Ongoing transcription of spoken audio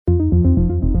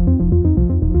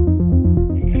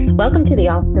Welcome to the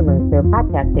Officer Moon Show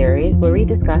podcast series, where we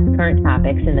discuss current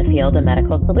topics in the field of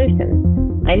medical solutions.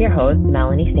 I'm your host,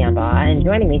 Melanie Sambaugh, and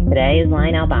joining me today is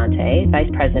Lionel Bonte,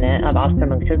 Vice President of Officer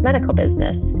Moon Show's medical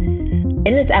business.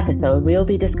 In this episode, we will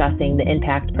be discussing the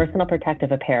impact personal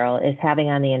protective apparel is having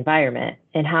on the environment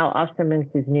and how Officer Moon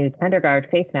Show's new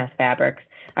TenderGuard face mask fabrics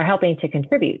are helping to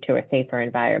contribute to a safer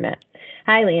environment.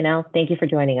 Hi, Lionel. Thank you for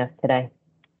joining us today.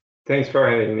 Thanks for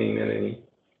having me, Melanie.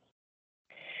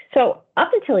 So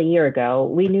up until a year ago,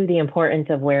 we knew the importance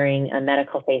of wearing a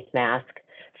medical face mask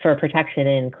for protection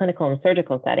in clinical and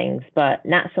surgical settings, but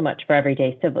not so much for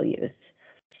everyday civil use.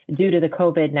 Due to the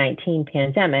COVID-19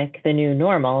 pandemic, the new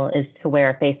normal is to wear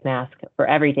a face mask for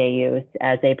everyday use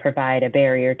as they provide a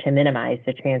barrier to minimize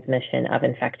the transmission of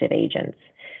infected agents.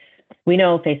 We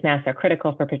know face masks are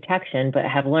critical for protection, but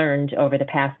have learned over the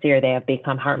past year they have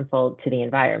become harmful to the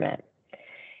environment.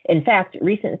 In fact,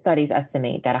 recent studies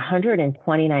estimate that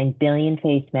 129 billion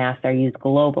face masks are used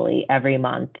globally every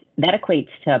month. That equates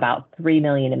to about 3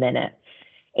 million a minute.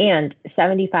 And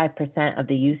 75% of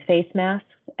the used face masks,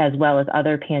 as well as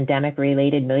other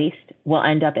pandemic-related waste, will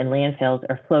end up in landfills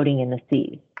or floating in the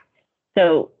sea.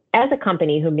 So, as a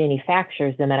company who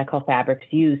manufactures the medical fabrics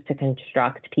used to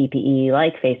construct PPE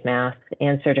like face masks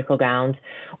and surgical gowns,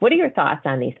 what are your thoughts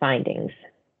on these findings?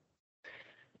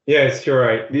 Yes, you're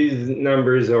right. These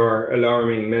numbers are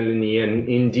alarming, Melanie, and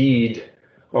indeed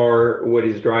are what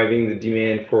is driving the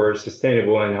demand for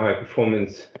sustainable and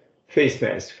high-performance face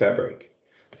mask fabric.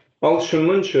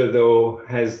 Ultramuncha, though,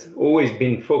 has always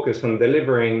been focused on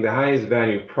delivering the highest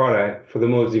value product for the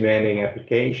most demanding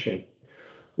application.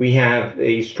 We have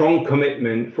a strong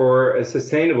commitment for a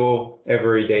sustainable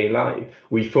everyday life.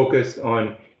 We focus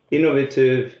on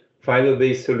innovative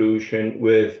fiber-based solution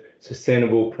with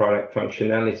sustainable product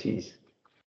functionalities.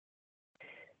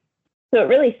 So it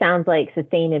really sounds like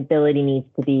sustainability needs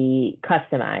to be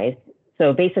customized.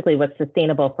 So basically what's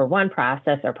sustainable for one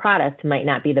process or product might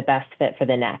not be the best fit for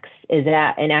the next. Is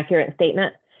that an accurate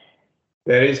statement?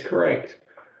 That is correct.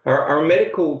 Our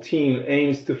medical team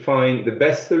aims to find the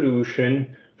best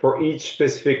solution for each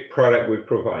specific product we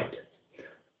provide.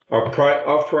 Our product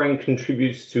offering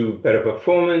contributes to better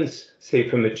performance,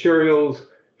 safer materials,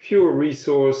 fewer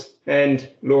resource, and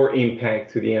lower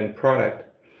impact to the end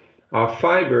product. Our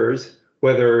fibers,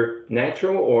 whether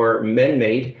natural or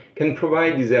man-made, can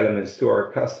provide these elements to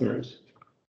our customers.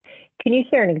 Can you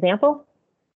share an example?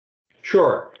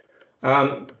 Sure.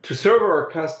 To serve our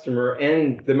customer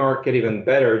and the market even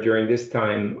better during this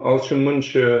time,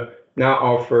 Ultramuncha now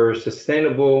offers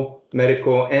sustainable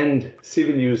medical and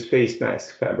civil use face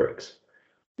mask fabrics.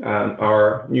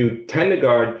 Our new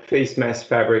TenderGuard face mask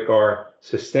fabric are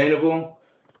sustainable,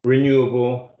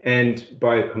 renewable, and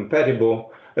biocompatible,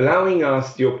 allowing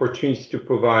us the opportunity to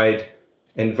provide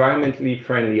environmentally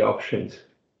friendly options.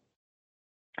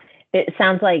 It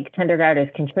sounds like TenderGuard is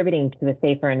contributing to a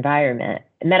safer environment.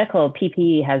 Medical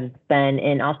PPE has been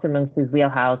in Officer Moon Show's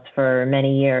wheelhouse for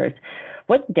many years.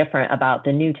 What's different about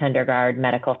the new TenderGuard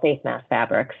medical face mask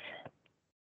fabrics?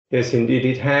 Yes, indeed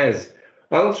it has.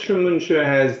 Ultramuncha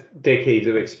has decades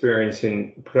of experience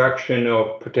in production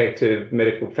of protective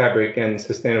medical fabric and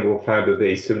sustainable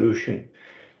fiber-based solution.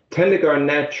 TenderGuard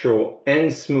Natural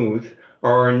and Smooth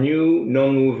are our new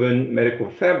non-woven medical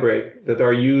fabric that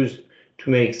are used to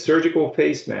make surgical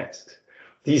face masks.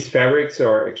 These fabrics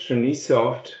are extremely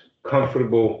soft,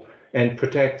 comfortable, and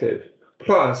protective.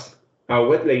 Plus, our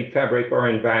wet-laid fabric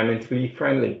are environmentally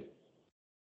friendly.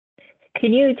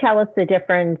 Can you tell us the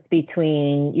difference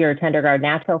between your TenderGuard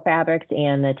natural fabrics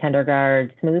and the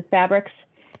TenderGuard smooth fabrics?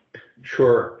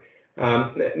 Sure.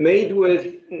 Made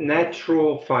with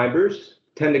natural fibers,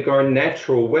 TenderGuard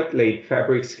natural wet-laid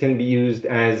fabrics can be used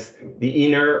as the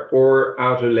inner or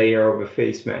outer layer of a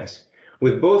face mask.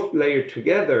 With both layered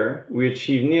together, we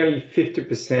achieve nearly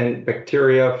 50%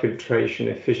 bacteria filtration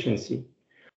efficiency.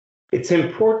 It's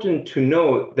important to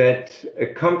note that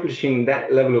accomplishing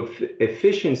that level of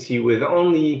efficiency with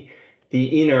only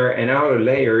the inner and outer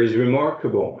layer is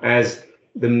remarkable, as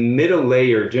the middle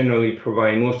layer generally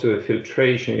provides most of the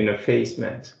filtration in a face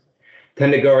mask.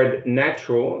 TenderGuard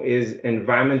Natural is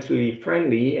environmentally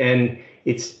friendly and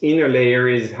its inner layer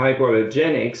is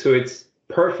hypoallergenic, so it's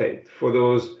perfect for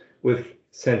those with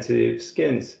sensitive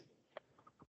skins.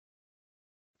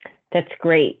 That's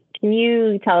great. Can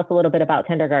you tell us a little bit about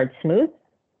TenderGuard Smooth?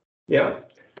 Yeah,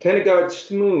 TenderGuard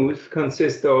Smooth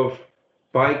consists of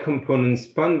bi-component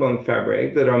spunbond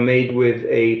fabric that are made with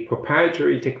a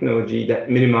proprietary technology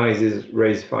that minimizes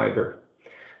raised fiber.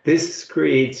 This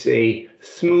creates a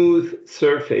smooth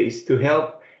surface to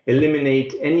help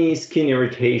eliminate any skin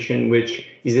irritation, which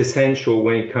is essential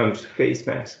when it comes to face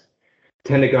masks.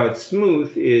 TenderGuard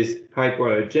Smooth is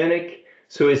hypoallergenic,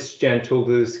 so it's gentle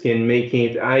to the skin,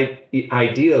 making it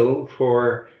ideal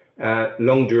for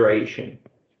long duration.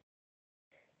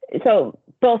 So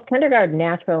both TenderGuard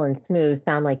Natural and Smooth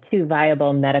sound like two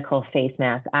viable medical face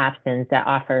mask options that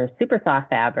offer super soft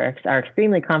fabrics, are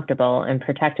extremely comfortable and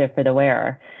protective for the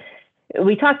wearer.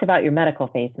 We talked about your medical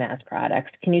face mask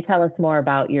products. Can you tell us more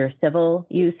about your civil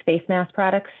use face mask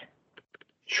products?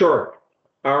 Sure.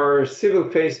 Our civil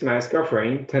face mask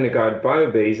offering, TenderGuard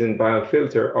BioBase and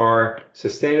BioFilter, are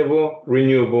sustainable,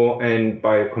 renewable, and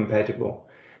biocompatible.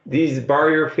 These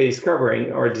barrier face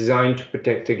covering are designed to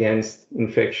protect against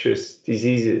infectious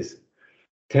diseases.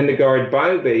 TenderGuard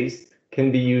BioBase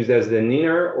can be used as an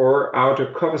inner or outer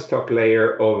coverstock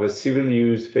layer of a civil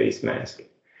use face mask.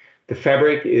 The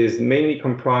fabric is mainly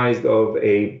comprised of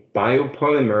a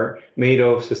biopolymer made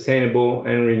of sustainable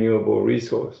and renewable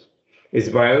resource. It's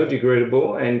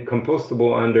biodegradable and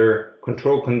compostable under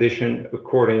controlled condition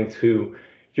according to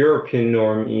European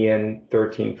norm EN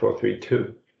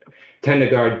 13432.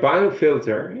 TenderGuard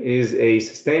BioFilter is a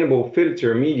sustainable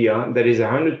filter media that is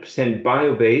 100%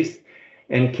 bio-based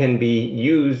and can be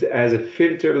used as a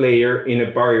filter layer in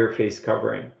a barrier face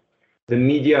covering. The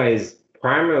media is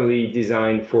primarily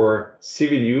designed for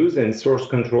civil use and source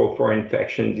control for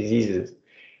infection diseases.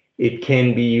 It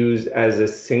can be used as a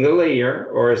single layer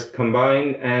or as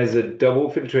combined as a double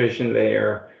filtration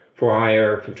layer for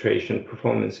higher filtration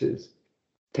performances.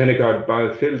 TenderGuard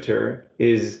BioFilter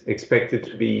is expected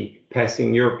to be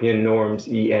passing European norms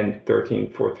EN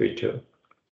 13432.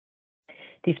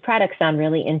 These products sound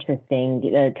really interesting.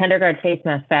 The TenderGuard face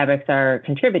mask fabrics are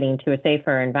contributing to a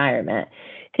safer environment.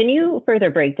 Can you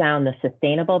further break down the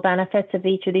sustainable benefits of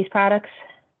each of these products?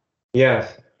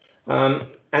 Yes.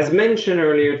 As mentioned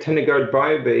earlier, TenderGuard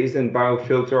BioBase and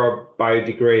BioFilter are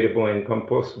biodegradable and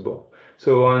compostable.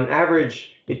 So on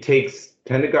average, it takes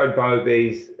TenderGuard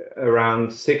BioBase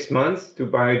around 6 months to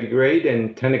biodegrade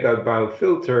and TenderGuard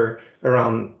BioFilter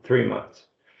around 3 months.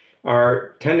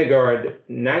 Our TenderGuard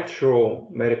natural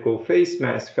medical face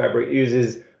mask fabric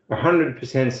uses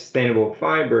 100% sustainable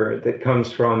fiber that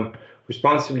comes from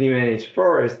responsibly managed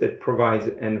forest that provides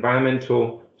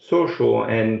environmental, social,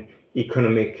 and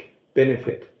economic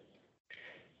benefit.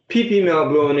 PP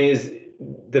Melblone is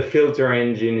the filter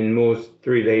engine in most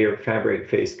 3-layer fabric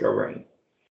face covering.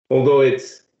 Although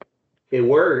it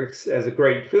works as a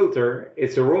great filter,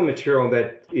 it's a raw material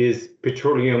that is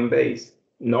petroleum-based,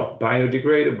 not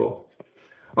biodegradable.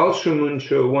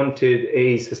 Alstom wanted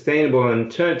a sustainable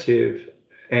alternative,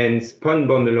 and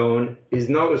Spunbondolone is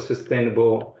not a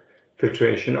sustainable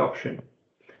filtration option.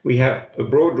 We have a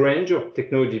broad range of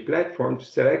technology platforms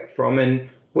to select from, and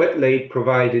Wet-Laid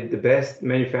provided the best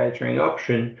manufacturing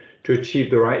option to achieve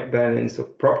the right balance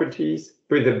of properties,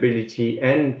 breathability,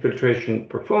 and filtration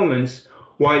performance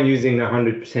while using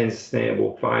 100%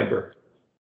 sustainable fiber.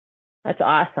 That's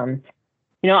awesome.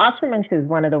 Alstom is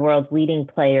one of the world's leading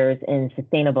players in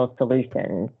sustainable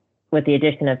solutions. With the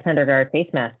addition of TenderGuard face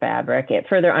mask fabric, it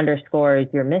further underscores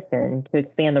your mission to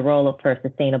expand the role for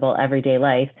sustainable everyday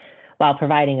life while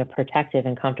providing a protective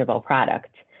and comfortable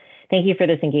product. Thank you for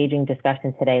this engaging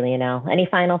discussion today, Lionel. Any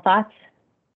final thoughts?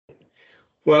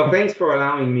 Well, thanks for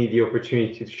allowing me the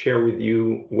opportunity to share with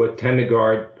you what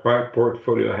TenderGuard product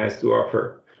portfolio has to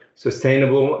offer.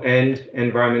 Sustainable and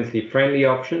environmentally friendly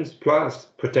options, plus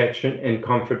protection and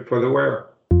comfort for the wearer.